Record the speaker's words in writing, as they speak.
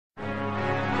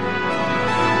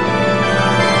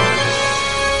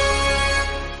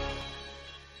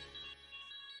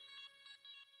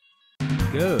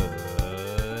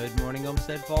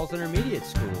Halstead Falls Intermediate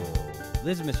School.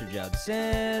 This is Mr.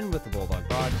 Judson with the Bulldog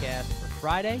Broadcast for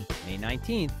Friday, May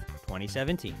 19th,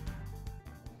 2017.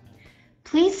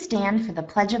 Please stand for the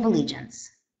Pledge of Allegiance.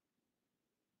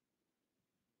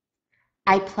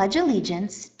 I pledge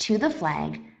allegiance to the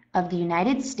flag of the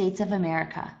United States of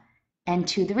America and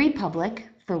to the republic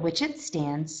for which it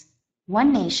stands,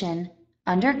 one nation,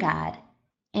 under God,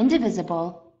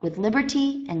 indivisible, with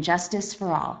liberty and justice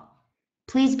for all.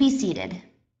 Please be seated.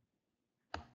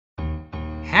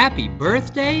 Happy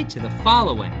birthday to the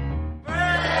following.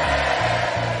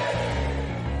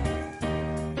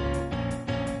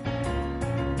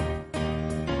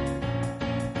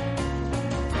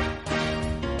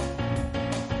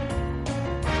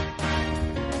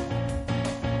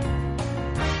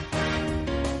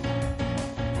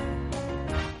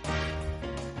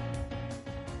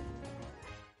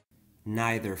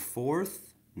 Neither 4th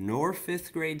nor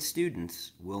 5th grade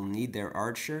students will need their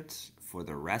art shirts for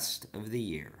the rest of the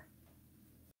year.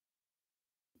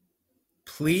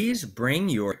 Please bring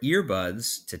your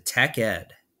earbuds to Tech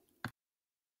Ed.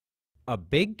 A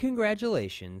big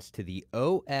congratulations to the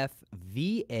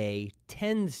OFVA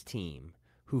TENS team,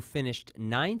 who finished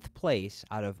 9th place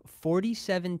out of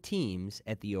 47 teams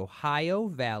at the Ohio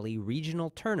Valley Regional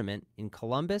Tournament in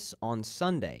Columbus on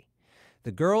Sunday.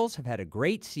 The girls have had a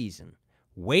great season.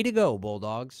 Way to go,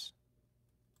 Bulldogs!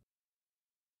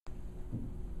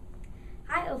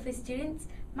 Hi, OFA students.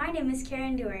 My name is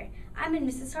Karen Dewar. I'm in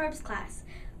Mrs. Harb's class.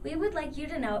 We would like you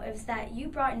to know if that you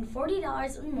brought in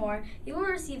 $40 or more, you will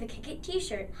receive a Kick It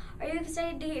t-shirt. Are you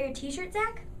excited to get your t-shirt,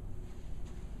 Zach?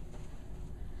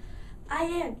 I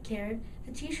am, Karen.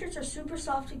 The t-shirts are super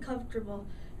soft and comfortable.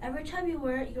 Every time you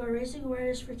wear it, you are raising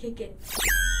awareness for Kick It.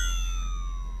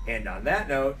 And on that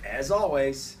note, as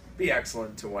always, be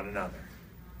excellent to one another.